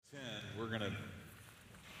we're going to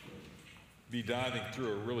be diving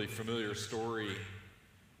through a really familiar story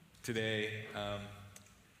today.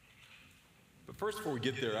 But first, before we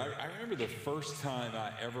get there, I remember the first time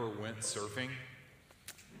I ever went surfing.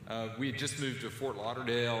 We had just moved to Fort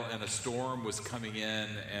Lauderdale, and a storm was coming in,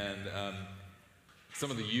 and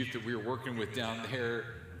some of the youth that we were working with down there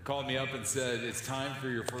called me up and said, "It's time for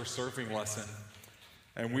your first surfing lesson."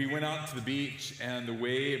 And we went out to the beach, and the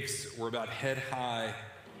waves were about head high.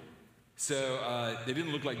 So they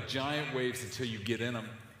didn't look like giant waves until you get in them.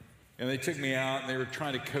 And they took me out, and they were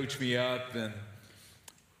trying to coach me up. And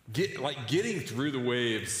getting through the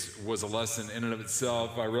waves was a lesson in and of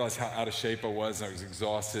itself. I realized how out of shape I was, and I was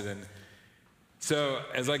exhausted. And so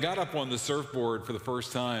as I got up on the surfboard for the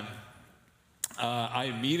first time, I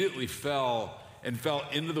immediately fell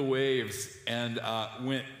into the waves and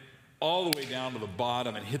went all the way down to the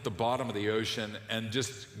bottom and hit the bottom of the ocean and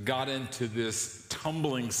just got into this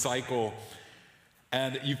tumbling cycle.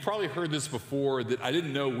 And you've probably heard this before, that I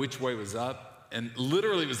didn't know which way was up. And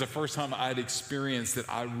literally it was the first time I'd experienced that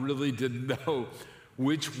I really didn't know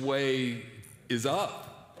which way is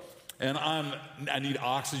up. And I need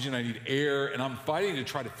oxygen, I need air, and I'm fighting to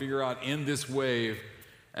try to figure out in this wave.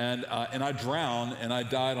 And I drowned, and I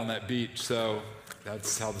died on that beach. So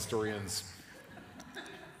that's how the story ends.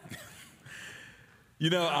 You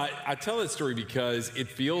know, I tell that story because it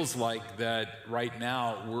feels like that right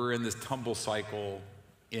now we're in this tumble cycle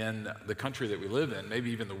in the country that we live in, maybe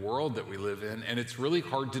even the world that we live in, and it's really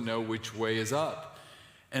hard to know which way is up.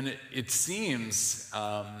 And it seems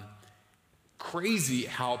crazy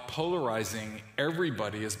how polarizing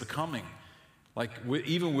everybody is becoming. Like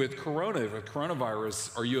even with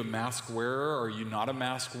coronavirus, are you a mask wearer? Are you not a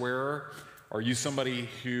mask wearer? Are you somebody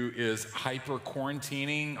who is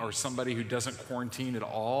hyper-quarantining or somebody who doesn't quarantine at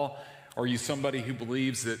all? Are you somebody who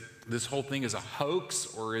believes that this whole thing is a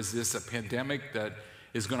hoax, or is this a pandemic that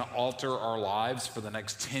is going to alter our lives for the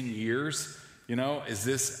next 10 years? You know, is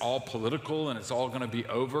this all political and it's all going to be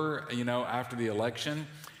over, you know, after the election?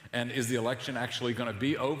 And is the election actually going to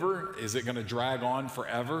be over? Is it going to drag on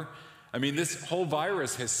forever? I mean, this whole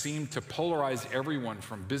virus has seemed to polarize everyone,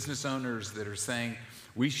 from business owners that are saying,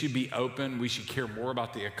 we should be open, we should care more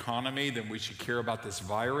about the economy than we should care about this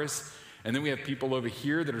virus. And then we have people over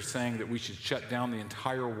here that are saying that we should shut down the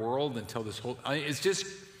entire world until this whole, it's just,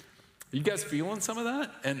 are you guys feeling some of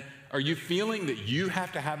that? And are you feeling that you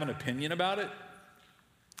have to have an opinion about it?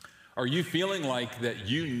 Are you feeling like that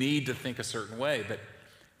you need to think a certain way? But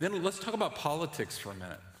then let's talk about politics for a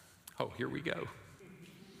minute. Oh, here we go.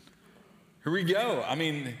 Here we go. I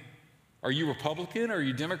mean, are you Republican or are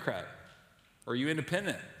you Democrat? Are you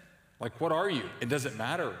independent? Like, what are you? It doesn't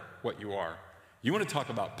matter what you are. You want to talk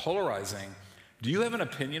about polarizing. Do you have an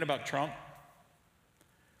opinion about Trump?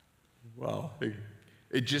 Well,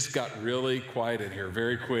 it just got really quiet in here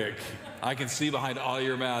very quick. I can see behind all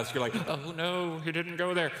your masks. You're like, oh no, he didn't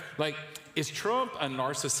go there. Like, is Trump a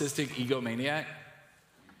narcissistic egomaniac?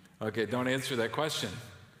 Okay, don't answer that question.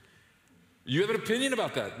 You have an opinion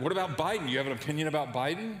about that. What about Biden? You have an opinion about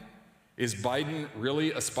Biden? Is Biden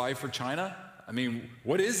really a spy for China? I mean,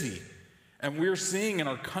 what is he? And we're seeing in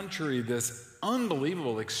our country this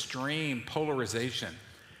unbelievable extreme polarization.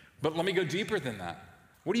 But let me go deeper than that.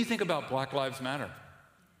 What do you think about Black Lives Matter?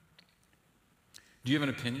 Do you have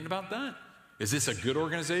an opinion about that? Is this a good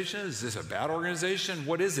organization? Is this a bad organization?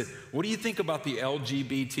 What is it? What do you think about the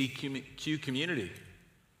LGBTQ community?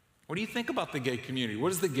 What do you think about the gay community? What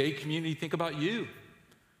does the gay community think about you?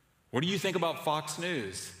 What do you think about Fox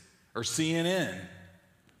News or CNN?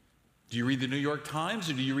 Do you read the New York Times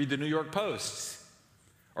or do you read the New York Post?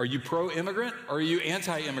 Are you pro-immigrant or are you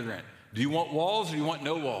anti-immigrant? Do you want walls or do you want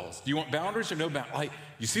no walls? Do you want boundaries or no boundaries? Like,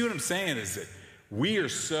 you see what I'm saying is that we are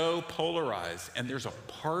so polarized, and there's a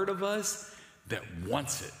part of us that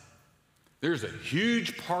wants it. There's a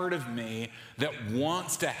huge part of me that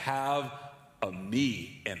wants to have a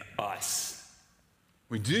me and us.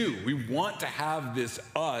 We do. We want to have this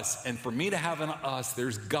us, and for me to have an us,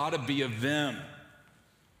 there's got to be a them.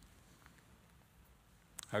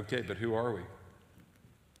 Okay, but who are we?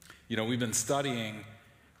 You know, we've been studying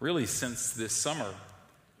really since this summer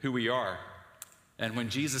who we are. And when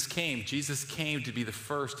Jesus came to be the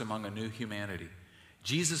first among a new humanity.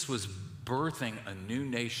 Jesus was birthing a new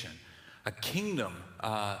nation, a kingdom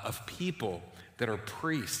of people that are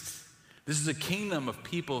priests. This is a kingdom of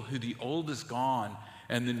people who the old is gone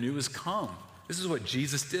and the new has come. This is what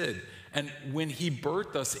Jesus did. And when he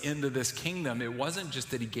birthed us into this kingdom, it wasn't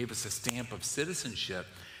just that he gave us a stamp of citizenship.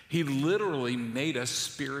 He literally made us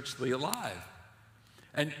spiritually alive.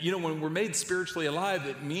 And you know, when we're made spiritually alive,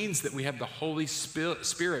 it means that we have the Holy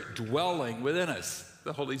Spirit dwelling within us.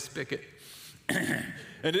 the holy spigot.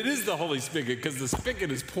 And it is the holy spigot because the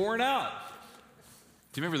spigot is pouring out.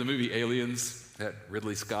 Do you remember the movie Aliens, that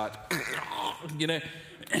Ridley Scott? You know,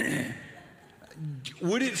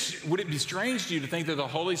 would it be strange to you to think that the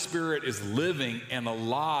Holy Spirit is living and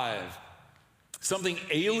alive, something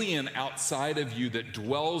alien outside of you that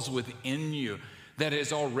dwells within you, that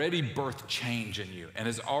has already birthed change in you and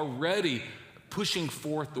is already pushing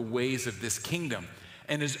forth the ways of this kingdom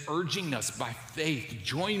and is urging us by faith,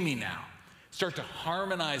 join me now. Start to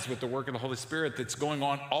harmonize with the work of the Holy Spirit that's going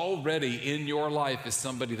on already in your life as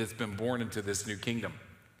somebody that's been born into this new kingdom.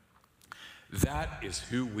 That is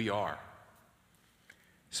who we are.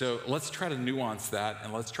 So let's try to nuance that,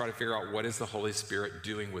 and let's try to figure out what is the Holy Spirit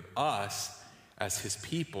doing with us as his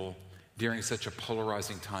people during such a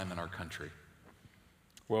polarizing time in our country.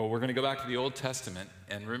 Well, we're going to go back to the Old Testament,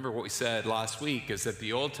 and remember what we said last week is that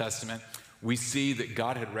the Old Testament, we see that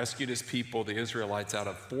God had rescued his people, the Israelites, out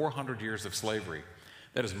of 400 years of slavery.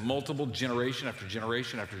 That is multiple generation after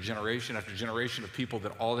generation after generation after generation of people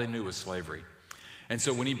that all they knew was slavery. And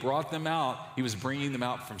so when he brought them out, he was bringing them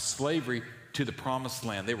out from slavery to the promised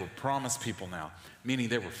land. They were promised people now, meaning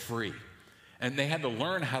they were free. And they had to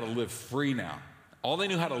learn how to live free now. All they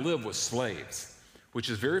knew how to live was slaves, which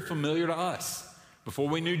is very familiar to us. Before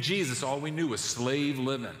we knew Jesus, all we knew was slave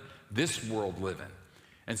living, this world living.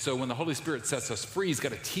 And so when the Holy Spirit sets us free, he's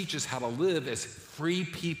got to teach us how to live as free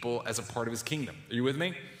people as a part of his kingdom. Are you with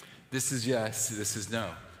me? This is yes, this is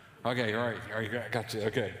no. Okay, all right, I got you,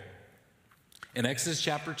 okay. In Exodus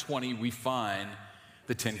chapter 20, we find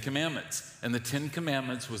the Ten Commandments. And the Ten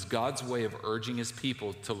Commandments was God's way of urging his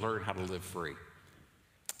people to learn how to live free.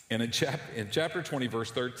 And in chapter 20,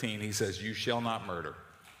 verse 13, he says, you shall not murder.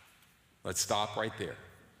 Let's stop right there.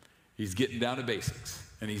 He's getting down to basics.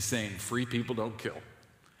 And he's saying, free people don't kill.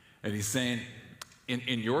 And he's saying,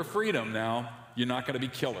 in your freedom now, you're not going to be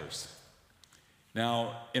killers.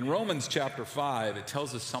 Now, in Romans chapter 5, it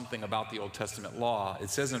tells us something about the Old Testament law. It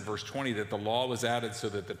says in verse 20 that the law was added so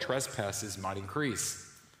that the trespasses might increase.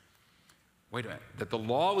 Wait a minute. That the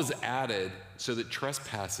law was added so that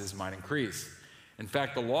trespasses might increase. In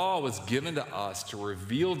fact, the law was given to us to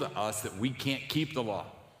reveal to us that we can't keep the law.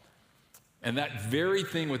 And that very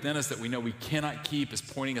thing within us that we know we cannot keep is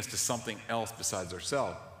pointing us to something else besides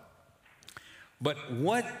ourselves. But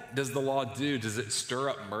what does the law do? Does it stir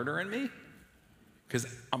up murder in me? Because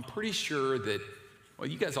I'm pretty sure that, well,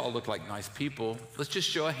 you guys all look like nice people. Let's just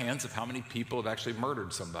show of hands of how many people have actually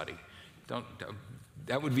murdered somebody.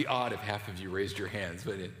 That would be odd if half of you raised your hands.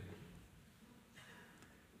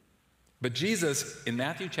 But Jesus, in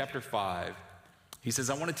Matthew chapter 5, he says,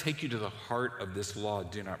 I want to take you to the heart of this law,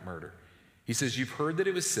 do not murder. He says, you've heard that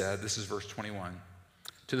it was said, this is verse 21,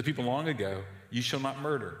 to the people long ago, you shall not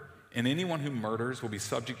murder. And anyone who murders will be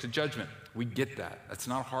subject to judgment. We get that. That's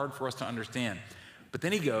not hard for us to understand. But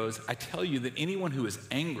then he goes, I tell you that anyone who is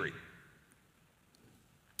angry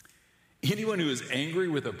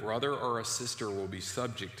with a brother or a sister will be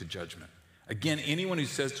subject to judgment. Again, anyone who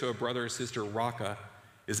says to a brother or sister, Raka,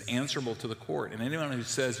 is answerable to the court. And anyone who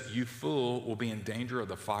says, you fool, will be in danger of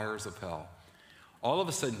the fires of hell. All of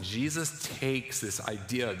a sudden, Jesus takes this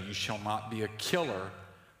idea of you shall not be a killer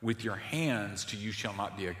with your hands to you shall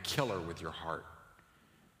not be a killer with your heart.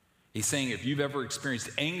 He's saying if you've ever experienced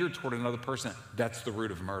anger toward another person, that's the root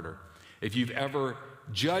of murder. If you've ever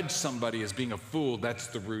judged somebody as being a fool, that's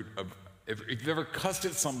the root of, if you've ever cussed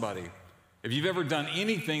at somebody, if you've ever done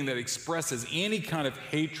anything that expresses any kind of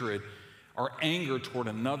hatred or anger toward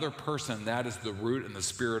another person, that is the root and the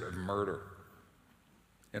spirit of murder.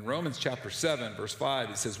 In Romans chapter 7, verse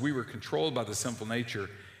 5, it says, we were controlled by the sinful nature,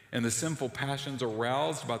 and the sinful passions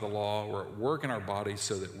aroused by the law were at work in our bodies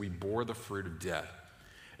so that we bore the fruit of death.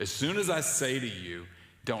 As soon as I say to you,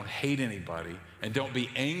 don't hate anybody and don't be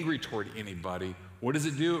angry toward anybody, what does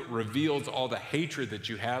it do? It reveals all the hatred that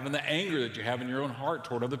you have and the anger that you have in your own heart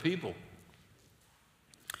toward other people.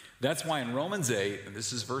 That's why in Romans 8, and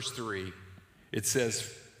this is verse 3, it says,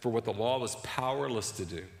 for what the law was powerless to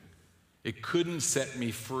do, it couldn't set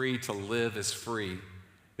me free to live as free.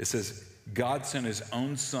 It says, God sent his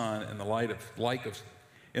own son in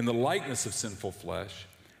the likeness of sinful flesh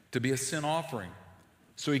to be a sin offering.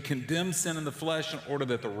 So he condemned sin in the flesh in order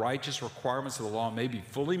that the righteous requirements of the law may be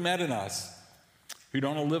fully met in us who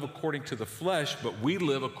don't live according to the flesh, but we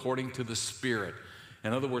live according to the Spirit.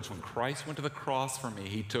 In other words, when Christ went to the cross for me,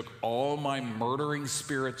 he took all my murdering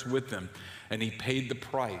spirits with him and he paid the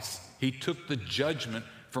price. He took the judgment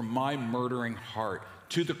for my murdering heart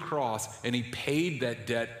to the cross, and he paid that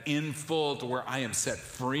debt in full to where I am set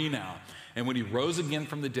free now. And when he rose again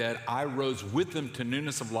from the dead, I rose with him to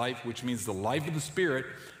newness of life, which means the life of the Spirit,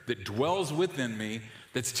 that dwells within me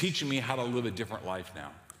that's teaching me how to live a different life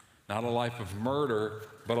now. Not a life of murder,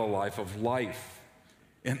 but a life of life.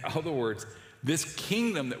 In other words, this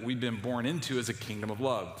kingdom that we've been born into is a kingdom of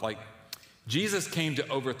love. Like, Jesus came to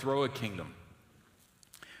overthrow a kingdom.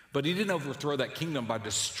 But he didn't overthrow that kingdom by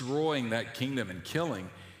destroying that kingdom and killing.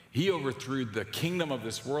 He overthrew the kingdom of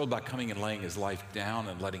this world by coming and laying his life down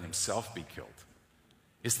and letting himself be killed.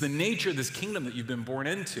 It's the nature of this kingdom that you've been born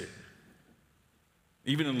into.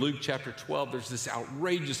 Even in Luke chapter 12, there's this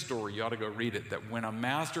outrageous story. You ought to go read it. That when a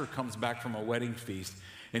master comes back from a wedding feast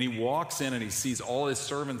and he walks in and he sees all his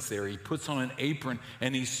servants there, he puts on an apron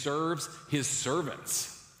and he serves his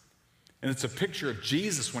servants. And it's a picture of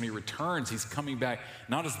Jesus when he returns. He's coming back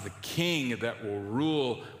not as the king that will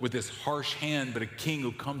rule with his harsh hand, but a king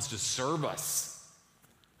who comes to serve us.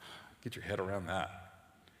 Get your head around that.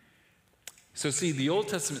 So see, the Old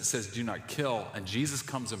Testament says do not kill, and Jesus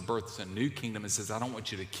comes and births a new kingdom and says, I don't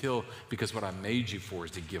want you to kill because what I made you for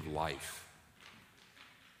is to give life.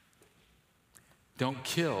 Don't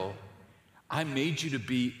kill. I made you to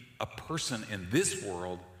be a person in this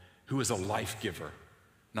world who is a life giver,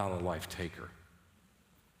 not a life taker.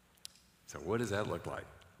 So what does that look like?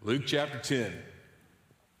 Luke chapter 10.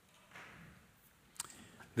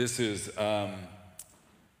 This is the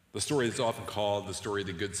story that's often called the story of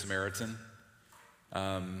the Good Samaritan,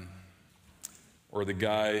 or the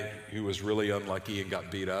guy who was really unlucky and got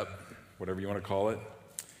beat up, whatever you want to call it.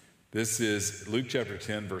 This is Luke chapter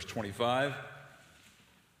 10, verse 25.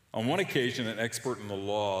 On one occasion, an expert in the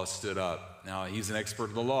law stood up. Now, he's an expert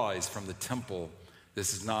in the law. He's from the temple.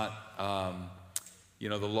 This is not,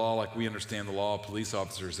 the law like we understand the law of police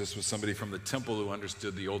officers. This was somebody from the temple who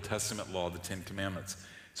understood the Old Testament law, the Ten Commandments.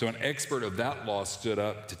 So an expert of that law stood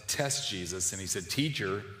up to test Jesus, and he said,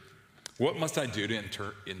 Teacher, what must I do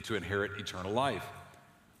to inherit eternal life?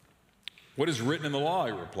 What is written in the law?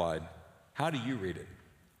 He replied. How do you read it?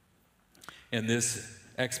 And this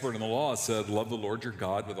expert in the law said, love the Lord your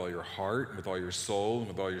God with all your heart, and with all your soul, and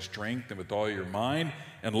with all your strength, and with all your mind,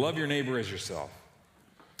 and love your neighbor as yourself.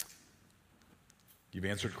 You've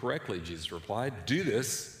answered correctly, Jesus replied. Do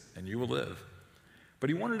this, and you will live. But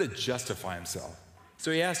he wanted to justify himself.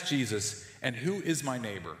 So he asked Jesus, and who is my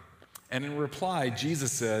neighbor? And in reply,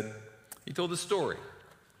 Jesus said, he told a story.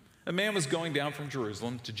 A man was going down from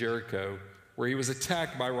Jerusalem to Jericho, where he was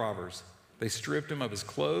attacked by robbers. They stripped him of his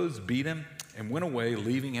clothes, beat him, and went away,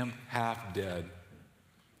 leaving him half dead.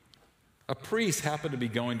 A priest happened to be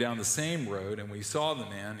going down the same road, and when he saw the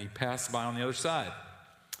man, he passed by on the other side.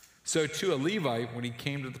 So too a Levite, when he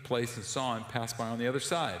came to the place and saw him, passed by on the other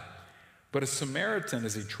side. But a Samaritan,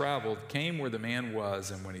 as he traveled, came where the man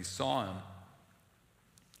was, and when he saw him,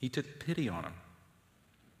 he took pity on him.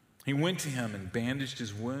 He went to him and bandaged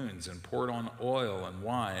his wounds and poured on oil and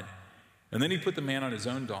wine. And then he put the man on his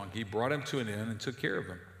own donkey, brought him to an inn, and took care of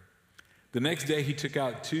him. The next day he took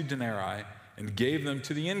out 2 denarii and gave them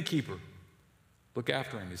to the innkeeper. Look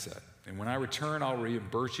after him, he said, and when I return, I'll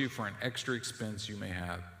reimburse you for an extra expense you may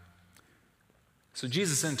have. So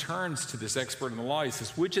Jesus then turns to this expert in the law. He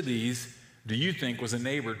says, which of these do you think was a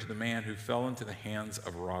neighbor to the man who fell into the hands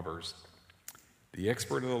of robbers? The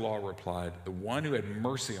expert of the law replied, the one who had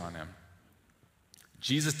mercy on him.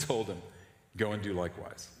 Jesus told him, go and do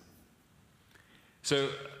likewise. So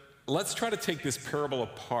let's try to take this parable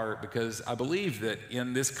apart, because I believe that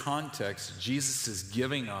in this context, Jesus is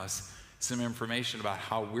giving us some information about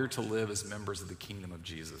how we're to live as members of the kingdom of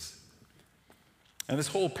Jesus. And this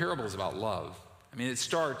whole parable is about love. I mean, it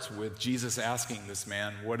starts with Jesus asking this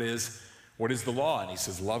man, what is the law? And he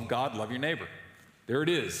says, love God, love your neighbor. There it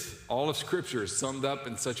is. All of Scripture is summed up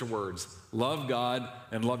in such words. Love God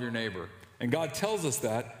and love your neighbor. And God tells us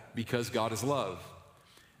that because God is love.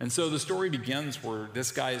 And so the story begins where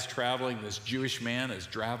this guy is traveling, this Jewish man is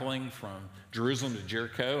traveling from Jerusalem to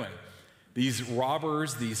Jericho, and these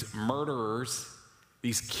robbers, these murderers,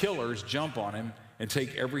 these killers jump on him and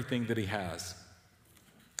take everything that he has.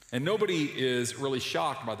 And nobody is really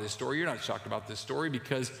shocked by this story. You're not shocked about this story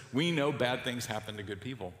because we know bad things happen to good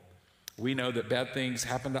people. We know that bad things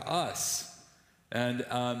happen to us. And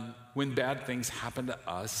when bad things happen to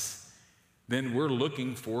us, then we're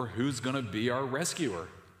looking for who's going to be our rescuer,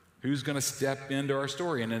 who's going to step into our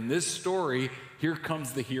story. And in this story, here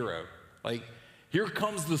comes the hero. Like, here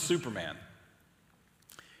comes the Superman.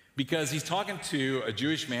 Because he's talking to a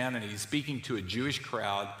Jewish man and he's speaking to a Jewish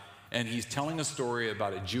crowd, and he's telling a story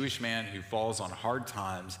about a Jewish man who falls on hard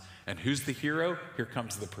times. And who's the hero? Here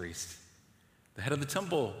comes the priest, the head of the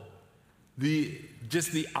temple,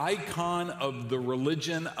 just the icon of the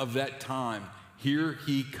religion of that time. Here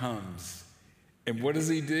he comes. And what does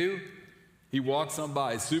he do? He walks on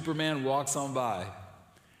by. Superman walks on by.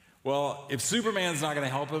 Well, if Superman's not going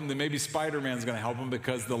to help him, then maybe Spider-Man's going to help him,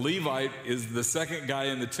 because the Levite is the second guy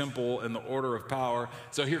in the temple in the order of power.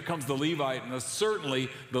 So here comes the Levite, and certainly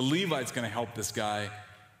the Levite's going to help this guy.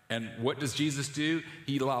 And what does Jesus do?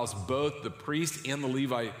 He allows both the priest and the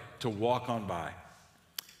Levite to walk on by.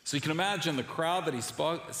 So you can imagine the crowd that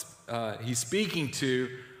he's speaking to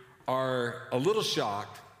are a little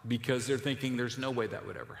shocked, because they're thinking there's no way that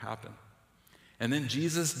would ever happen. And then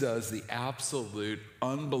Jesus does the absolute,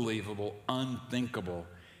 unbelievable, unthinkable.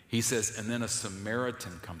 He says, and then a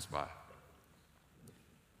Samaritan comes by.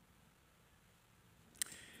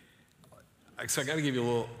 So I got to give you a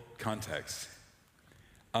little context.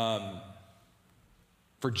 For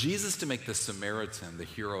Jesus to make the Samaritan the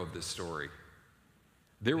hero of this story,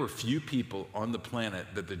 there were few people on the planet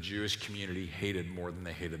that the Jewish community hated more than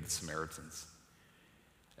they hated the Samaritans.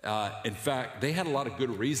 In fact, they had a lot of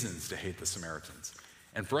good reasons to hate the Samaritans.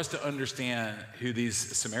 And for us to understand who these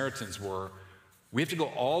Samaritans were, we have to go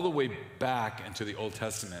all the way back into the Old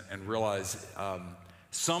Testament and realize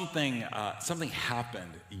something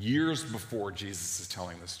happened years before Jesus is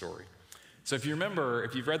telling the story. So if you remember,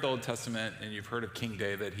 if you've read the Old Testament and you've heard of King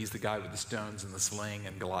David, he's the guy with the stones and the sling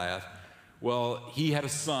and Goliath. Well, he had a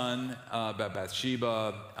son,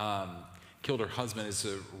 Bathsheba, killed her husband. It's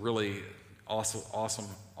a really awesome,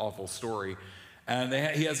 awful story. And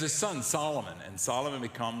he has his son, Solomon. And Solomon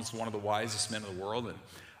becomes one of the wisest men in the world.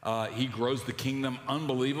 And he grows the kingdom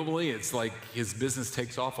unbelievably. It's like his business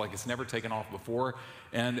takes off like it's never taken off before.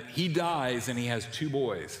 And he dies, and he has two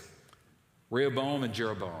boys, Rehoboam and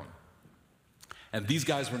Jeroboam. And these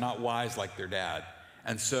guys were not wise like their dad.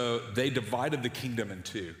 And so they divided the kingdom in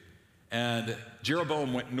two. And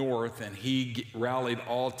Jeroboam went north, and he rallied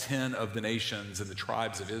all 10 of the nations and the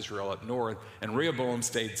tribes of Israel up north. And Rehoboam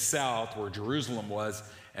stayed south, where Jerusalem was,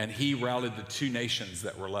 and he rallied the two nations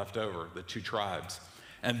that were left over, the two tribes.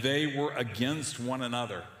 And they were against one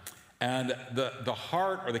another. And the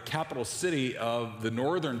heart, or the capital city of the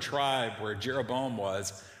northern tribe where Jeroboam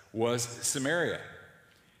was Samaria.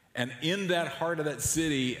 And in that heart of that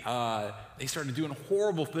city, they started doing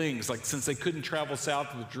horrible things. Like, since they couldn't travel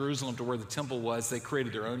south to Jerusalem to where the temple was, they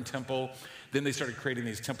created their own temple. Then they started creating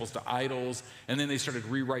these temples to idols. And then they started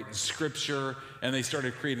rewriting scripture. And they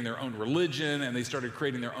started creating their own religion. And they started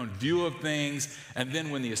creating their own view of things. And then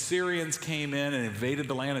when the Assyrians came in and invaded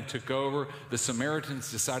the land and took over, the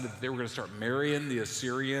Samaritans decided that they were going to start marrying the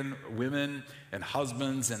Assyrian women and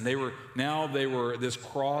husbands. And they were this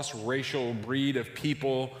cross-racial breed of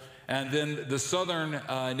people. And then the southern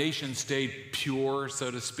nation stayed pure,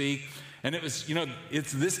 so to speak. And it was,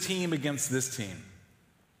 it's this team against this team.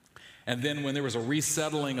 And then when there was a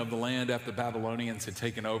resettling of the land after the Babylonians had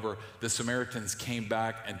taken over, the Samaritans came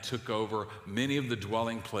back and took over many of the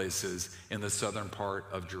dwelling places in the southern part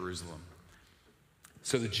of Jerusalem.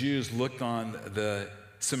 So the Jews looked on the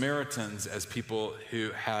Samaritans as people who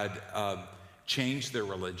had changed their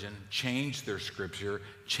religion, changed their scripture,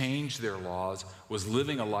 changed their laws, was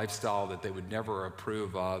living a lifestyle that they would never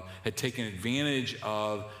approve of, had taken advantage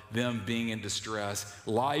of them being in distress,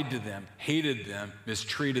 lied to them, hated them,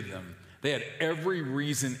 mistreated them. They had every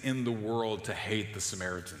reason in the world to hate the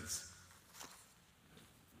Samaritans.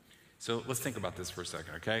 So let's think about this for a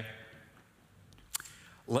second, okay?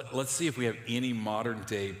 Let's see if we have any modern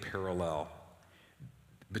day parallel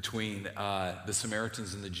between the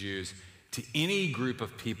Samaritans and the Jews to any group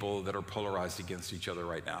of people that are polarized against each other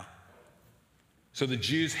right now. So the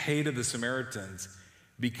Jews hated the Samaritans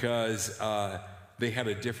because they had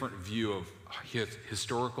a different view of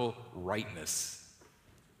historical rightness.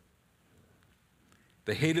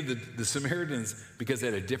 They hated the Samaritans because they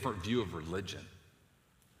had a different view of religion.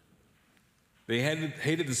 They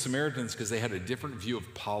hated the Samaritans because they had a different view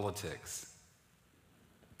of politics.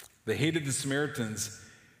 They hated the Samaritans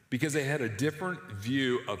because they had a different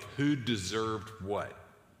view of who deserved what.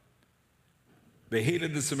 They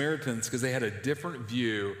hated the Samaritans because they had a different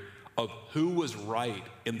view of who was right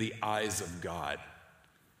in the eyes of God.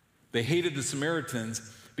 They hated the Samaritans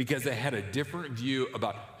because they had a different view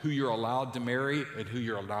about who you're allowed to marry and who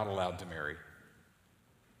you're not allowed to marry.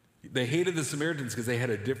 They hated the Samaritans because they had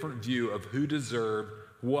a different view of who deserved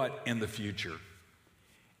what in the future.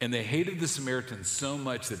 And they hated the Samaritans so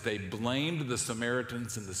much that they blamed the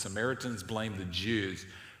Samaritans, and the Samaritans blamed the Jews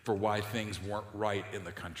for why things weren't right in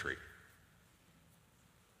the country.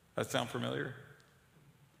 That sound familiar?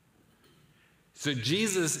 So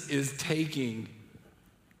Jesus is taking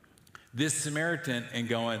this Samaritan and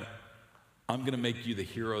going, I'm going to make you the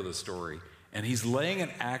hero of the story. And he's laying an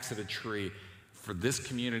axe at a tree for this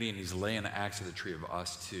community, and he's laying an axe at the tree of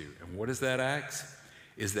us too. And what is that axe?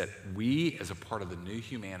 is that we, as a part of the new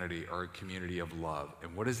humanity, are a community of love.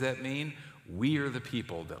 And what does that mean? We are the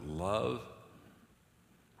people that love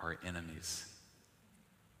our enemies.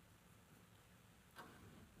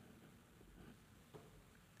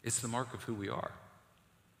 It's the mark of who we are.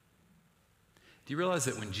 Do you realize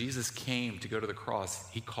that when Jesus came to go to the cross,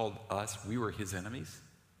 he called us, we were his enemies?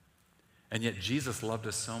 And yet Jesus loved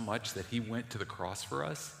us so much that he went to the cross for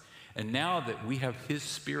us. And now that we have his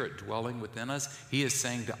Spirit dwelling within us, he is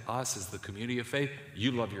saying to us as the community of faith,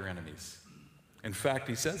 you love your enemies. In fact,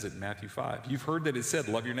 he says it in Matthew 5. You've heard that it said,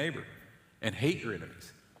 love your neighbor and hate your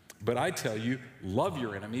enemies. But I tell you, love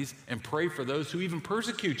your enemies and pray for those who even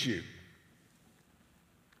persecute you.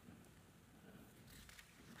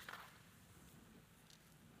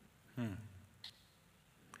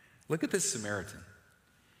 Look at this Samaritan.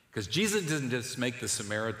 Because Jesus didn't just make the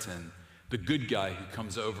Samaritan the good guy who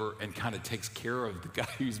comes over and kind of takes care of the guy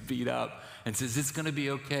who's beat up and says, it's going to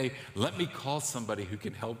be okay. Let me call somebody who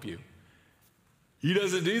can help you. He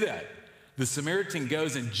doesn't do that. The Samaritan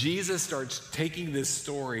goes and Jesus starts taking this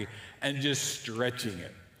story and just stretching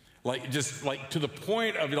it. Just to the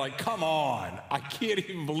point of like, come on, I can't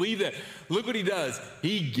even believe that. Look what he does.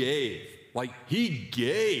 He gave.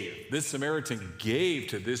 This Samaritan gave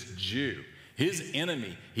to this Jew, his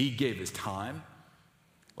enemy. He gave his time,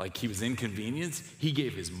 like he was inconvenienced. He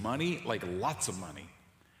gave his money, like lots of money.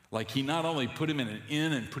 Like he not only put him in an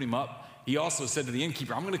inn and put him up, he also said to the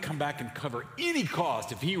innkeeper, I'm going to come back and cover any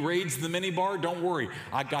cost. If he raids the minibar, don't worry,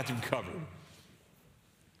 I got him covered.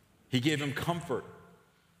 He gave him comfort.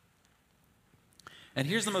 And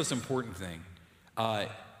here's the most important thing.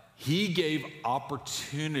 He gave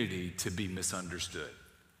opportunity to be misunderstood.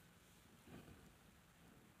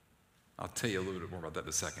 I'll tell you a little bit more about that in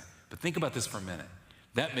a second. But think about this for a minute.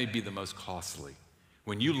 That may be the most costly.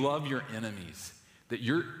 When you love your enemies, that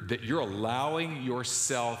you're allowing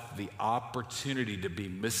yourself the opportunity to be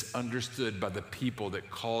misunderstood by the people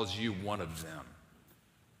that calls you one of them.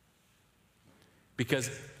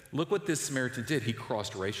 Because look what this Samaritan did. He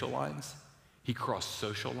crossed racial lines. He crossed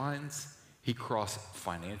social lines. He crossed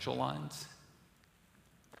financial lines.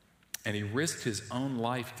 And he risked his own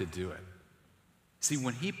life to do it. See,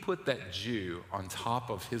 when he put that Jew on top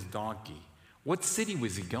of his donkey, what city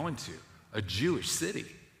was he going to? A Jewish city.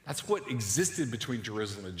 That's what existed between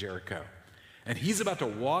Jerusalem and Jericho. And he's about to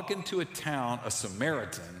walk into a town, a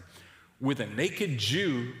Samaritan, with a naked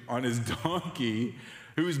Jew on his donkey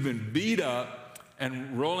who's been beat up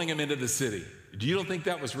and rolling him into the city. Do you don't think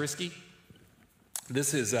that was risky?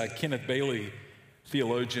 This is Kenneth Bailey,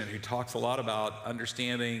 theologian, who talks a lot about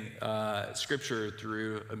understanding Scripture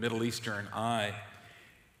through a Middle Eastern eye.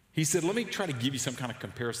 He said, let me try to give you some kind of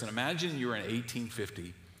comparison. Imagine you're in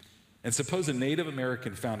 1850, and suppose a Native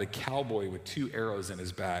American found a cowboy with 2 arrows in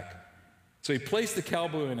his back. So he placed the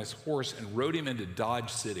cowboy on his horse and rode him into Dodge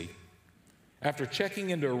City. After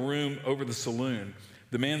checking into a room over the saloon,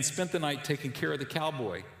 the man spent the night taking care of the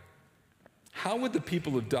cowboy. How would the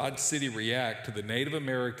people of Dodge City react to the Native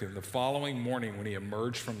American the following morning when he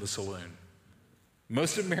emerged from the saloon?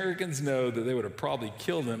 Most Americans know that they would have probably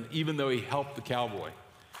killed him even though he helped the cowboy.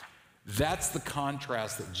 That's the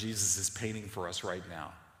contrast that Jesus is painting for us right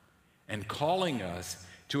now and calling us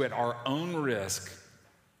to, at our own risk,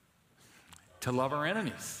 to love our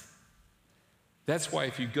enemies. That's why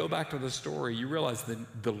if you go back to the story, you realize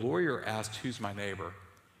that the lawyer asked, who's my neighbor?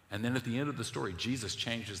 And then at the end of the story, Jesus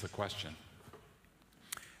changes the question.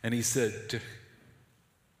 And he said,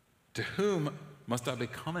 to whom must I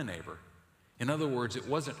become a neighbor? In other words, it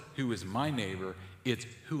wasn't who is my neighbor, it's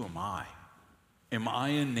who am I? Am I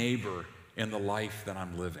a neighbor in the life that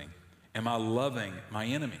I'm living? Am I loving my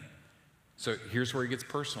enemy? So here's where it gets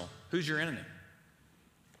personal. Who's your enemy?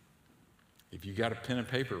 If you got a pen and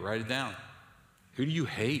paper, write it down. Who do you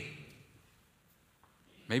hate?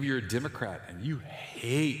 Maybe you're a Democrat and you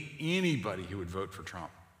hate anybody who would vote for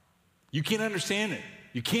Trump. You can't understand it.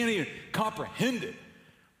 You can't even comprehend it.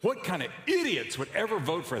 What kind of idiots would ever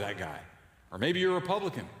vote for that guy? Or maybe you're a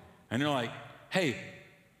Republican and you're like, hey,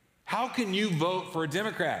 how can you vote for a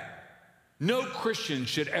Democrat? No Christian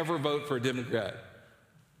should ever vote for a Democrat.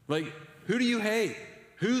 Like, who do you hate?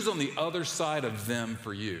 Who's on the other side of them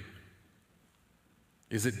for you?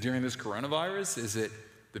 Is it during this coronavirus? Is it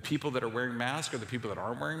the people that are wearing masks or the people that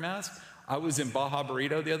aren't wearing masks? I was in Baja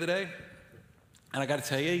Burrito the other day, and I got to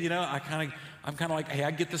tell you, I'm kind of like, hey,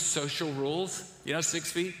 I get the social rules,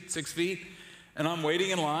 6 feet, and I'm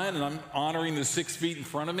waiting in line, and I'm honoring the 6 feet in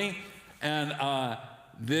front of me, and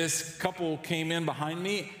this couple came in behind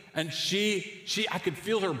me, and I could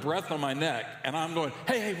feel her breath on my neck, and I'm going,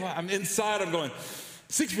 hey, well, I'm inside, I'm going,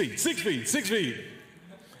 6 feet.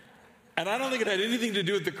 And I don't think it had anything to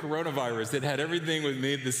do with the coronavirus. It had everything with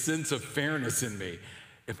me, the sense of fairness in me.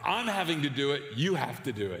 If I'm having to do it, you have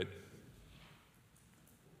to do it.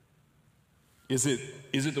 Is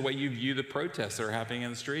it the way you view the protests that are happening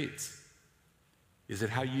in the streets? Is it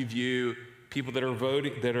how you view people that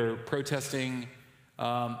are protesting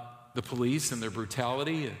the police and their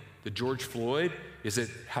brutality, the George Floyd? Is it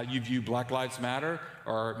how you view Black Lives Matter?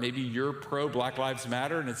 Or maybe you're pro Black Lives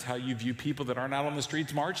Matter and it's how you view people that aren't out on the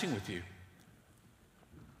streets marching with you.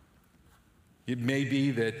 It may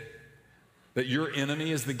be that your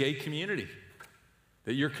enemy is the gay community,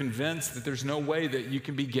 that you're convinced that there's no way that you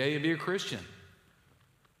can be gay and be a Christian.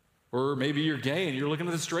 Or maybe you're gay and you're looking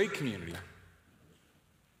at the straight community.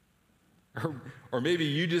 Or maybe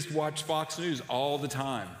you just watch Fox News all the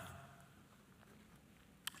time.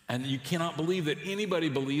 And you cannot believe that anybody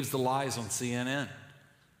believes the lies on CNN.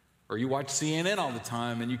 Or you watch CNN all the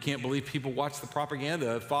time and you can't believe people watch the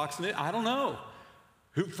propaganda of Fox News. I don't know.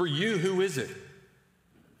 For you, who is it?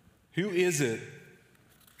 Who is it?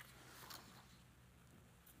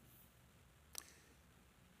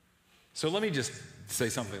 So let me just say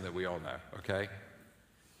something that we all know, okay?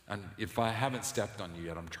 And if I haven't stepped on you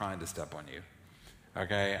yet, I'm trying to step on you,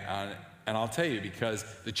 okay? And I'll tell you, because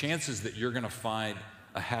the chances that you're going to find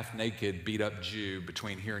a half-naked, beat-up Jew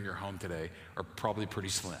between here and your home today are probably pretty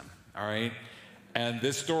slim, all right? And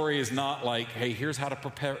this story is not like, hey, here's how to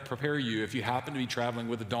prepare you if you happen to be traveling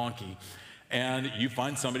with a donkey and you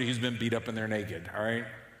find somebody who's been beat up and they're naked, all right?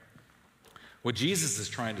 What Jesus is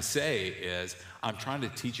trying to say is, I'm trying to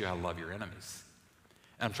teach you how to love your enemies.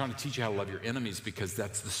 And I'm trying to teach you how to love your enemies because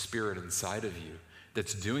that's the Spirit inside of you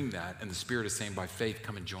that's doing that. And the Spirit is saying, by faith,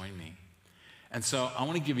 come and join me. And so I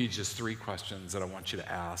want to give you just 3 questions that I want you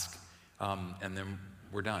to ask, and then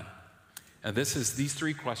we're done. And these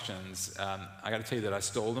 3 questions, I got to tell you that I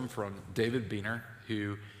stole them from David Beener,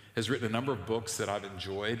 who has written a number of books that I've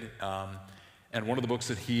enjoyed. And one of the books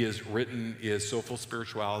that he has written is Soulful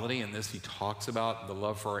Spirituality. And he talks about the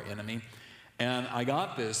love for our enemy. And I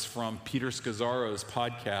got this from Peter Scazzaro's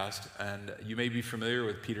podcast. And you may be familiar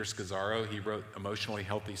with Peter Scazzaro. He wrote Emotionally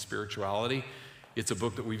Healthy Spirituality. It's a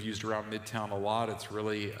book that we've used around Midtown a lot. It's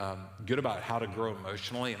really good about how to grow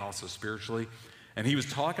emotionally and also spiritually. And he was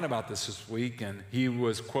talking about this week, and he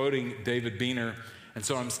was quoting David Beener. And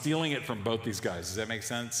so I'm stealing it from both these guys. Does that make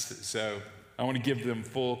sense? So I want to give them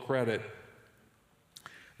full credit.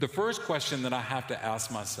 The first question that I have to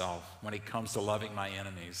ask myself when it comes to loving my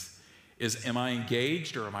enemies is, am I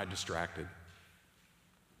engaged or am I distracted?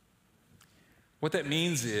 What that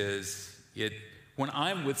means is, when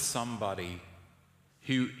I'm with somebody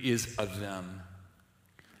who is of them,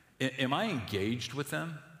 am I engaged with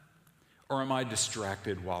them or am I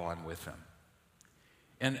distracted while I'm with them?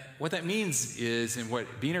 And what that means is, and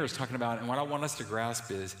what Beener is talking about and what I want us to grasp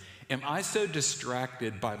is, am I so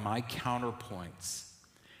distracted by my counterpoints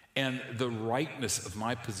and the rightness of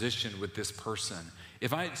my position with this person?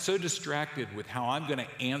 If I'm so distracted with how I'm going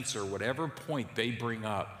to answer whatever point they bring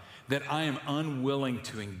up that I am unwilling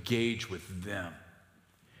to engage with them?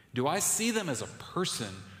 Do I see them as a person,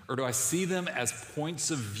 or do I see them as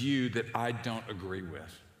points of view that I don't agree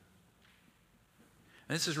with?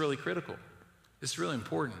 And this is really critical. This is really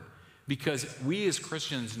important, because we as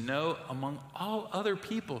Christians know among all other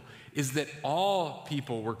people is that all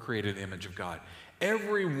people were created in the image of God.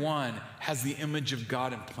 Everyone has the image of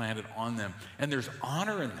God implanted on them, and there's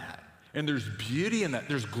honor in that, and there's beauty in that,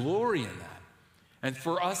 there's glory in that. And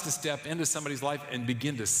for us to step into somebody's life and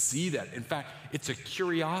begin to see that, in fact, it's a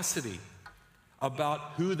curiosity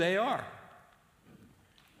about who they are.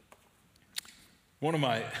 One of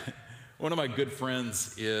my good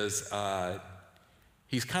friends is,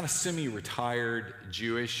 he's kind of semi-retired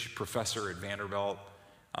Jewish professor at Vanderbilt.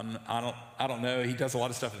 I don't know. He does a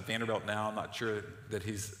lot of stuff at Vanderbilt now. I'm not sure that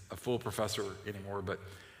he's a full professor anymore, but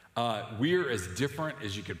we're as different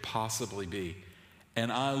as you could possibly be. And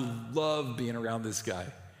I love being around this guy.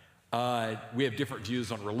 We have different views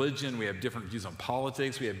on religion. We have different views on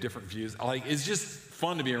politics. We have different views. It's just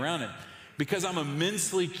fun to be around him because I'm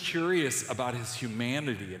immensely curious about his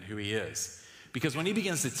humanity and who he is. Because when he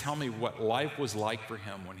begins to tell me what life was like for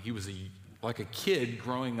him when he was like a kid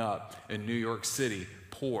growing up in New York City,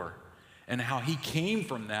 poor, and how he came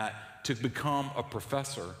from that to become a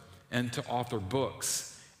professor and to author books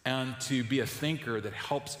and to be a thinker that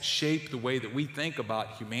helps shape the way that we think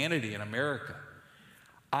about humanity in America.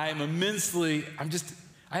 I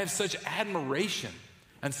have such admiration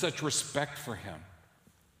and such respect for him.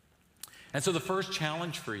 And so the first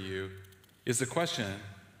challenge for you is the question,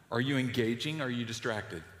 are you engaging or are you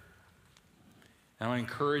distracted? And I want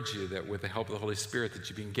to encourage you that with the help of the Holy Spirit that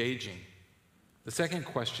you be engaging. The second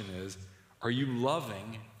question is, are you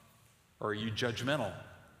loving or are you judgmental?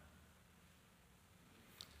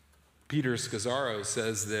 Peter Scazzaro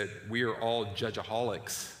says that we are all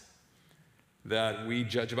judgeaholics, that we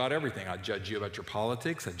judge about everything. I judge you about your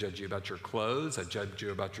politics. I judge you about your clothes. I judge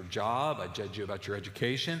you about your job. I judge you about your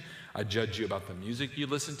education. I judge you about the music you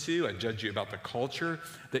listen to. I judge you about the culture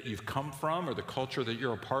that you've come from or the culture that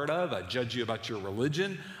you're a part of. I judge you about your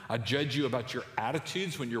religion. I judge you about your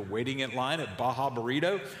attitudes when you're waiting in line at Baja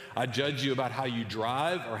Burrito. I judge you about how you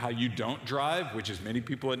drive or how you don't drive, which is many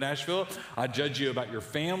people in Nashville. I judge you about your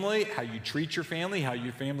family, how you treat your family, how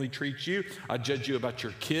your family treats you. I judge you about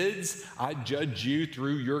your kids. I judge you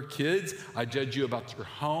through your kids. I judge you about your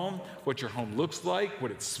home, what your home looks like,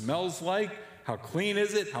 what it smells like. How clean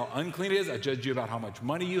is it? How unclean it is? I judge you about how much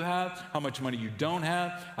money you have, how much money you don't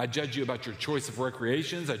have. I judge you about your choice of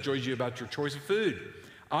recreations. I judge you about your choice of food.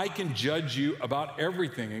 I can judge you about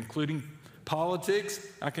everything, including politics.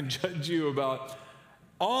 I can judge you about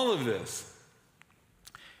all of this.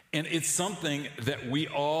 And it's something that we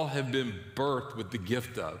all have been birthed with the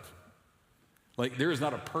gift of. Like, there is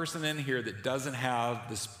not a person in here that doesn't have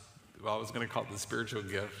this, well, I was going to call it the spiritual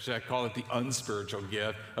gift. Should I call it the unspiritual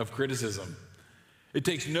gift of criticism? It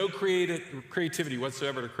takes no creativity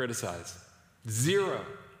whatsoever to criticize. Zero.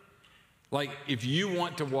 Like, if you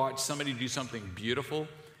want to watch somebody do something beautiful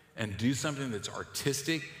and do something that's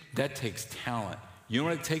artistic, that takes talent. You know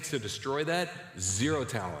what it takes to destroy that? Zero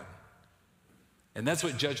talent. And that's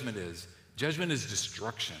what judgment is. Judgment is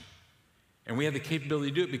destruction. And we have the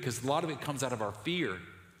capability to do it because a lot of it comes out of our fear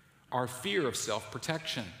of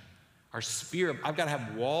self-protection. Our fear of, I've got to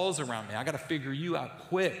have walls around me. I've got to figure you out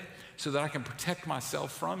quick so that I can protect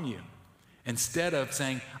myself from you. Instead of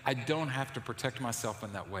saying, I don't have to protect myself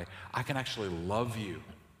in that way. I can actually love you.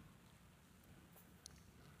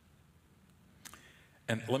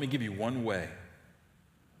 And let me give you one way.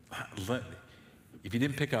 If you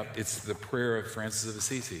didn't pick up, it's the prayer of Francis of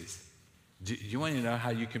Assisi. Do you want to know how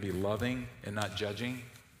you can be loving and not judging?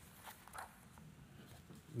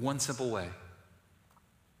 One simple way.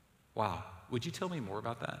 Wow, would you tell me more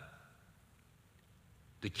about that?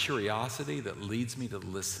 The curiosity that leads me to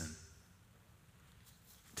listen.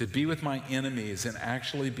 To be with my enemies and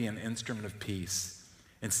actually be an instrument of peace.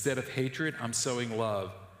 Instead of hatred, I'm sowing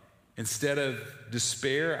love. Instead of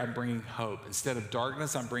despair, I'm bringing hope. Instead of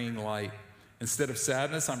darkness, I'm bringing light. Instead of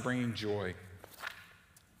sadness, I'm bringing joy.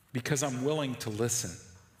 Because I'm willing to listen.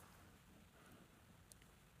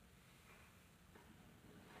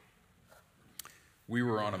 We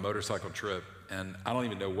were on a motorcycle trip, and I don't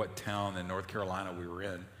even know what town in North Carolina we were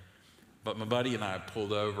in, but my buddy and I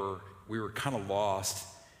pulled over. We were kind of lost,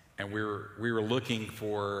 and we were looking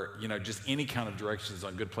for, just any kind of directions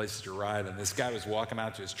on good places to ride, and this guy was walking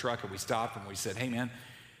out to his truck, and we stopped, and we said, hey, man,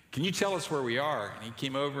 can you tell us where we are? And he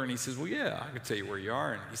came over, and he says, well, yeah, I can tell you where you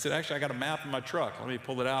are. And he said, actually, I got a map in my truck. Let me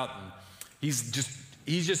pull it out, and he's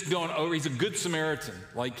just going over. He's a good Samaritan.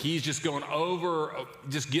 Like, he's just going over,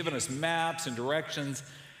 just giving us maps and directions.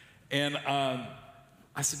 And I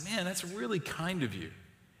said, man, that's really kind of you.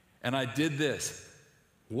 And I did this.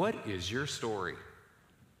 What is your story?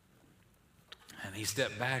 And he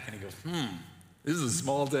stepped back and he goes, this is a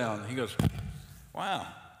small town. He goes, wow,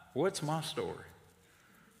 what's my story?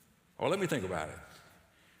 Well, let me think about it.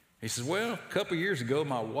 He says, well, a couple years ago,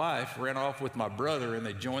 my wife ran off with my brother and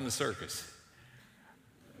they joined the circus.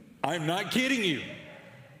 I'm not kidding you.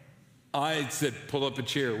 I said, pull up a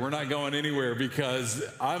chair. We're not going anywhere because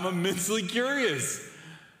I'm immensely curious.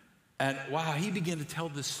 And wow, he began to tell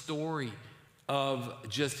the story of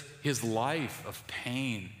just his life of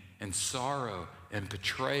pain and sorrow and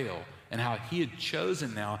betrayal and how he had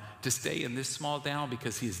chosen now to stay in this small town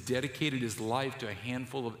because he has dedicated his life to a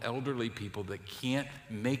handful of elderly people that can't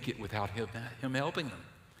make it without him helping them.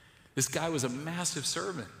 This guy was a massive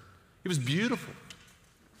servant. He was beautiful.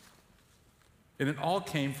 And it all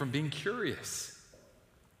came from being curious.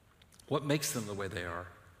 What makes them the way they are?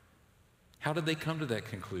 How did they come to that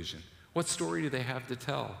conclusion? What story do they have to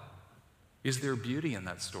tell? Is there beauty in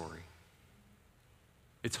that story?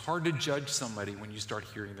 It's hard to judge somebody when you start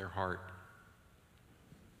hearing their heart.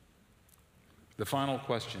 The final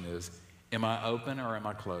question is, am I open or am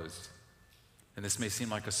I closed? And this may seem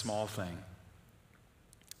like a small thing.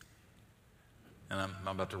 And I'm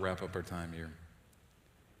about to wrap up our time here.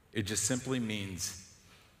 It just simply means,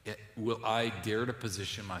 will I dare to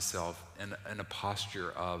position myself in a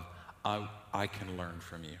posture of, I can learn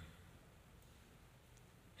from you?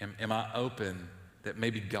 Am I open that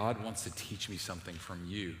maybe God wants to teach me something from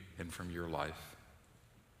you and from your life?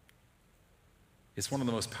 It's one of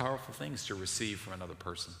the most powerful things to receive from another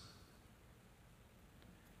person.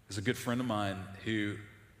 There's a good friend of mine who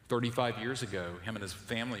 35 years ago, him and his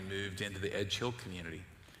family moved into the Edge Hill community.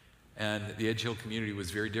 And the Edge Hill community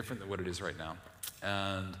was very different than what it is right now.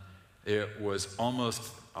 And it was almost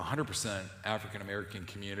 100% African-American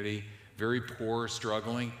community, very poor,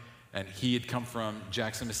 struggling. And he had come from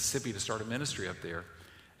Jackson, Mississippi to start a ministry up there.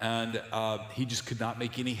 And he just could not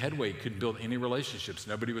make any headway, couldn't build any relationships.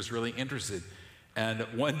 Nobody was really interested. And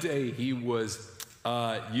one day he was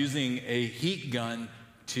using a heat gun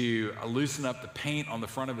to loosen up the paint on the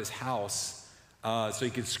front of his house so he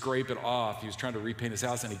could scrape it off. He was trying to repaint his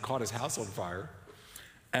house, and he caught his house on fire.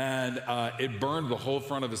 And it burned the whole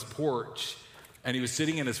front of his porch. And he was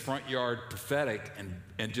sitting in his front yard, pathetic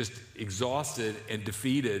and just exhausted and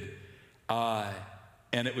defeated.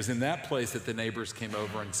 And it was in that place that the neighbors came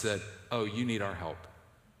over and said, "Oh, you need our help."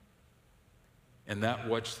 And that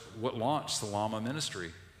was what launched the Lama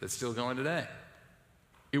Ministry that's still going today.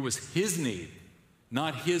 It was his need,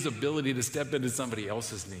 not his ability to step into somebody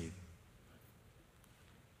else's need.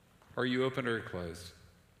 Are you open or closed?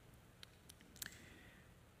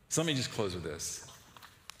 So let me just close with this.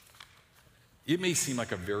 It may seem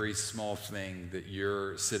like a very small thing that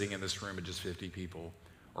you're sitting in this room with just 50 people,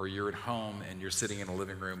 or you're at home and you're sitting in a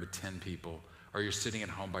living room with 10 people, or you're sitting at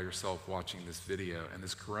home by yourself watching this video, and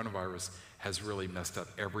this coronavirus has really messed up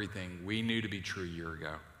everything we knew to be true a year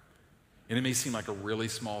ago. And it may seem like a really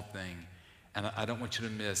small thing, and I don't want you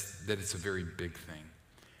to miss that it's a very big thing.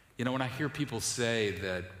 You know, when I hear people say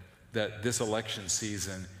that this election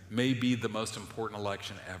season may be the most important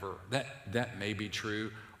election ever, that may be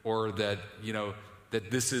true, or that, you know, that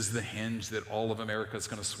this is the hinge that all of America is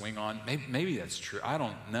going to swing on. Maybe that's true. I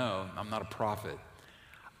don't know. I'm not a prophet.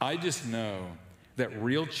 I just know that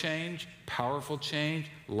real change, powerful change,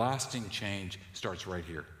 lasting change starts right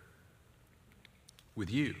here. With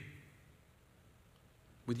you.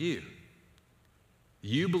 With you.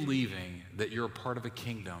 You believing that you're a part of a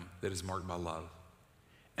kingdom that is marked by love.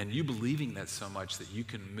 And you believing that so much that you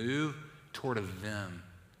can move toward a them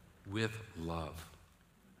with love.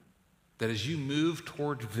 That as you move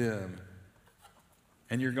toward them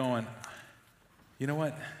and you're going, you know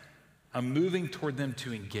what? I'm moving toward them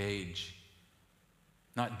to engage,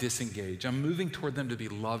 not disengage. I'm moving toward them to be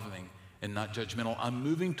loving and not judgmental. I'm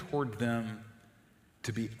moving toward them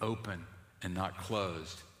to be open and not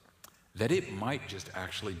closed. That it might just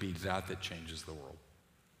actually be that changes the world.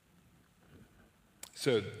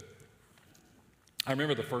 So I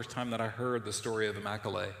remember the first time that I heard the story of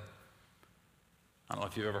Immaculée. I don't know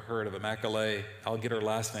if you've ever heard of Immaculée. I'll get her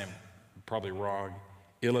last name probably wrong.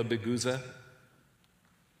 Ila-Biguza.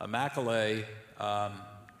 Immaculée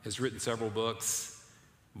has written several books,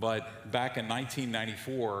 but back in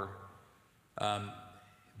 1994,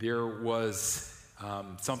 there was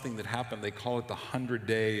something that happened. They call it the 100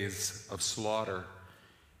 Days of Slaughter.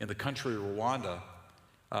 In the country of Rwanda,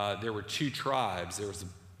 there were two tribes. There was,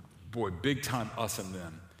 big time us and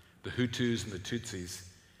them, the Hutus and the Tutsis.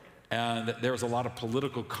 And there was a lot of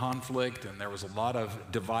political conflict, and there was a lot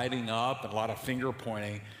of dividing up and a lot of finger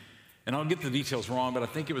pointing. And I'll get the details wrong, but I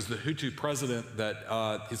think it was the Hutu president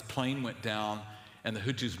that his plane went down, and the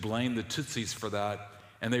Hutus blamed the Tutsis for that.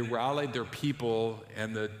 And they rallied their people,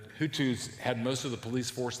 and the Hutus had most of the police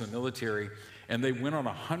force and the military, and they went on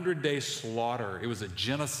a 100-day slaughter. It was a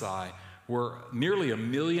genocide where nearly 1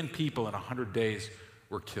 million people in 100 days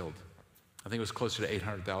were killed. I think it was closer to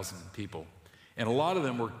 800,000 people. And a lot of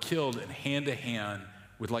them were killed in hand-to-hand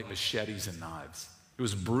with like machetes and knives. It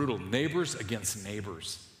was brutal. Neighbors against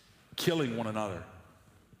neighbors, killing one another.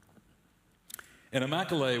 And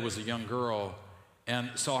Immaculée was a young girl and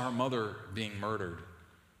saw her mother being murdered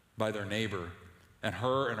by their neighbor. And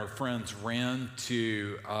her and her friends ran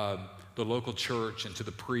to the local church and to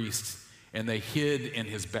the priest, and they hid in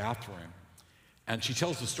his bathroom. And she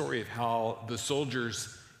tells the story of how the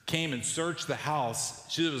soldiers came and searched the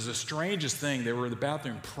house. It was the strangest thing. They were in the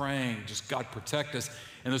bathroom praying, just God protect us.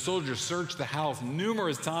 And the soldiers searched the house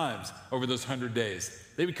numerous times over those 100 days.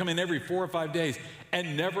 They would come in every 4 or 5 days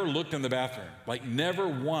and never looked in the bathroom. Like never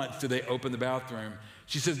once did they open the bathroom.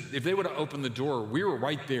 She says, if they would have opened the door, we were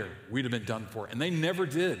right there. We'd have been done for. And they never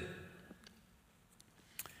did.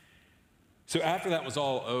 So after that was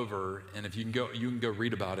all over, and if you can go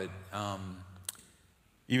read about it,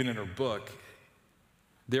 even in her book,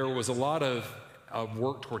 there was a lot of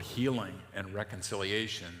work toward healing and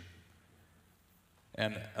reconciliation.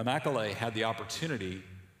 And Immaculée had the opportunity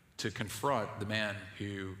to confront the man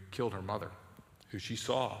who killed her mother, who she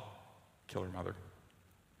saw kill her mother.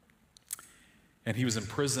 And he was in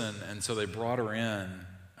prison, and so they brought her in,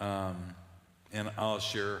 and I'll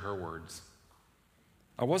share her words.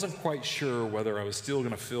 I wasn't quite sure whether I was still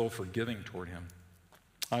going to feel forgiving toward him.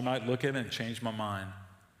 I might look at it and change my mind.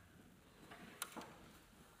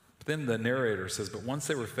 But then the narrator says, but once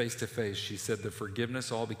they were face to face, she said, the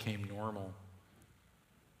forgiveness all became normal.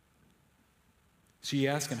 She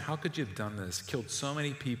asked him, how could you have done this? Killed so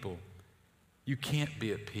many people. You can't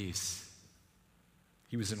be at peace.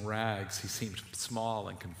 He was in rags. He seemed small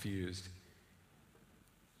and confused.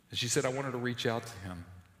 And she said, I wanted to reach out to him.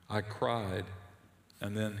 I cried,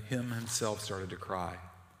 and then him himself started to cry.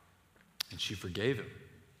 And she forgave him.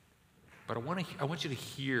 But I want you to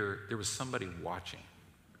hear there was somebody watching.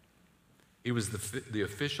 It was the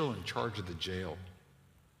official in charge of the jail.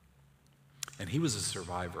 And he was a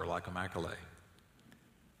survivor like Immaculée.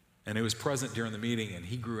 And he was present during the meeting, and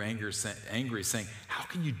he grew angry, saying, how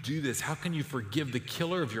can you do this? How can you forgive the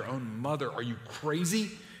killer of your own mother? Are you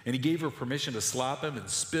crazy? And he gave her permission to slap him and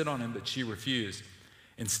spit on him, but she refused.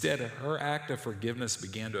 Instead, her act of forgiveness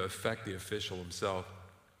began to affect the official himself.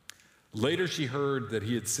 Later, she heard that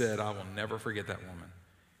he had said, I will never forget that woman.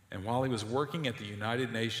 And while he was working at the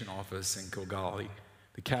United Nations office in Kigali,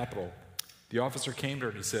 the capital, the officer came to her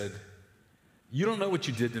and he said, you don't know what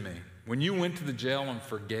you did to me. When you went to the jail and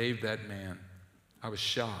forgave that man, I was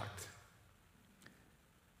shocked.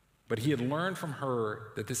 But he had learned from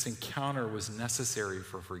her that this encounter was necessary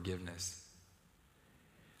for forgiveness.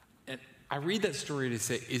 And I read that story to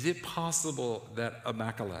say, is it possible that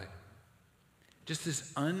Immaculée, just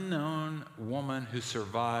this unknown woman who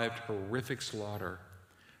survived horrific slaughter,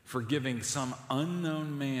 forgiving some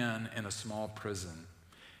unknown man in a small prison,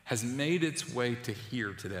 has made its way to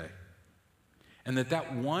here today? And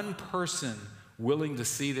that one person willing to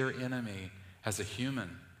see their enemy as a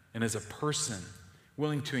human and as a person,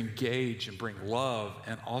 willing to engage and bring love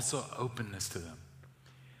and also openness to them,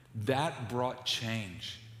 that brought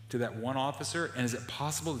change to that one officer. And is it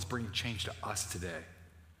possible it's bringing change to us today?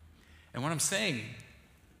 And what I'm saying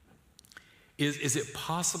is it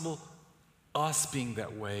possible us being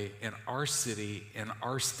that way in our city, in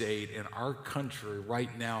our state, in our country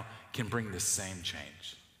right now can bring the same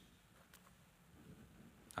change?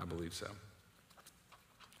 I believe so.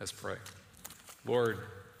 Let's pray. Lord,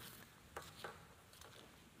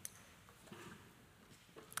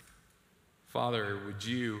 Father, would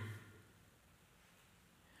you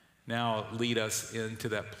now lead us into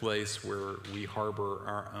that place where we harbor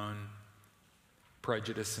our own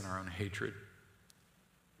prejudice and our own hatred,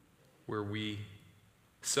 where we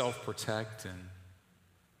self-protect and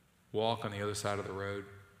walk on the other side of the road.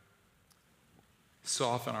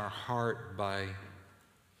 Soften our heart by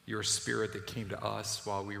your Spirit that came to us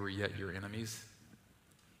while we were yet your enemies.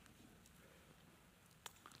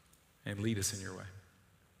 And lead us in your way.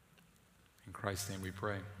 In Christ's name we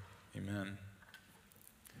pray. Amen.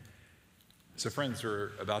 So friends,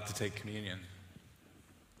 we're about to take communion.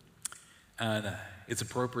 And it's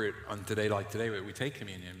appropriate on a day like today that we take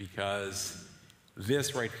communion because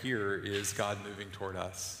this right here is God moving toward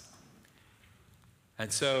us.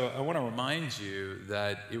 And so I want to remind you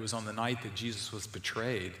that it was on the night that Jesus was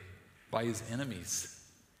betrayed by his enemies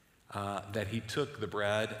that he took the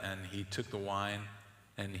bread and he took the wine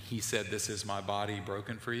and he said, this is my body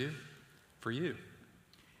broken for you.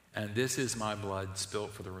 And this is my blood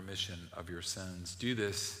spilt for the remission of your sins. Do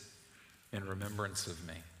this in remembrance of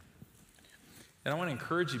me. And I want to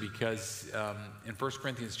encourage you because in 1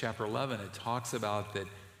 Corinthians chapter 11, it talks about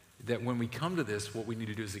that when we come to this, what we need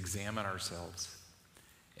to do is examine ourselves.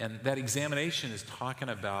 And that examination is talking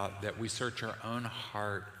about that we search our own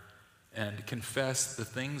heart and confess the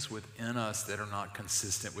things within us that are not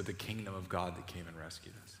consistent with the kingdom of God that came and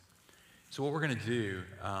rescued us. So what we're going to do,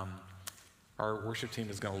 our worship team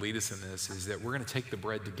is going to lead us in this, is that we're going to take the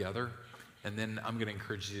bread together, and then I'm going to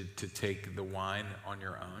encourage you to take the wine on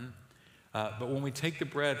your own. But when we take the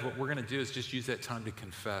bread, what we're going to do is just use that time to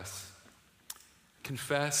confess.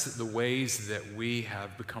 Confess the ways that we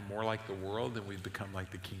have become more like the world than we've become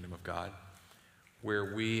like the kingdom of God,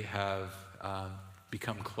 where we have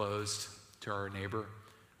become closed to our neighbor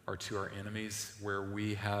or to our enemies, where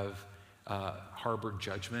we have harbored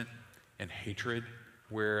judgment and hatred,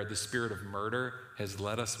 where the spirit of murder has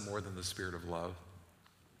led us more than the spirit of love.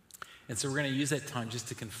 And so we're going to use that time just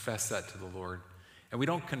to confess that to the Lord. And we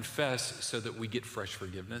don't confess so that we get fresh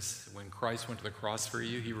forgiveness. When Christ went to the cross for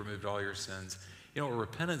you, he removed all your sins. You know, what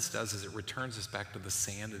repentance does is it returns us back to the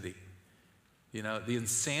sanity. You know, the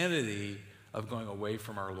insanity of going away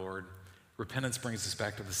from our Lord. Repentance brings us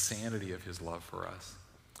back to the sanity of his love for us.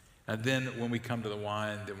 And then when we come to the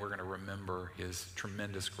wine, then we're going to remember his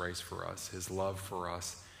tremendous grace for us, his love for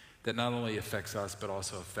us, that not only affects us, but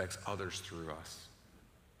also affects others through us.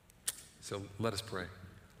 So let us pray.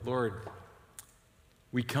 Lord,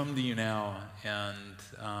 We come to you now and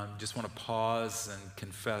just want to pause and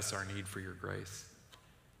confess our need for your grace.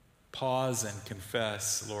 Pause and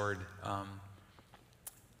confess, Lord,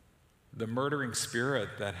 the murdering spirit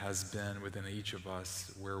that has been within each of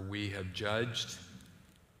us, where we have judged,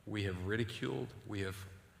 we have ridiculed, we have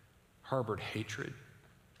harbored hatred,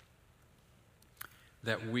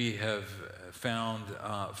 that we have found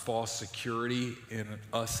false security in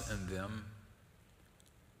us and them,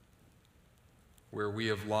 where we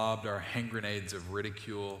have lobbed our hand grenades of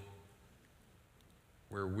ridicule,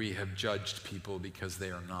 where we have judged people because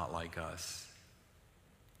they are not like us,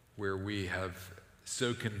 where we have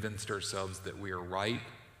so convinced ourselves that we are right,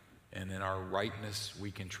 and in our rightness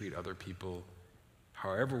we can treat other people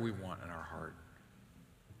however we want in our heart.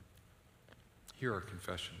 Hear our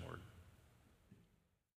confession, Lord.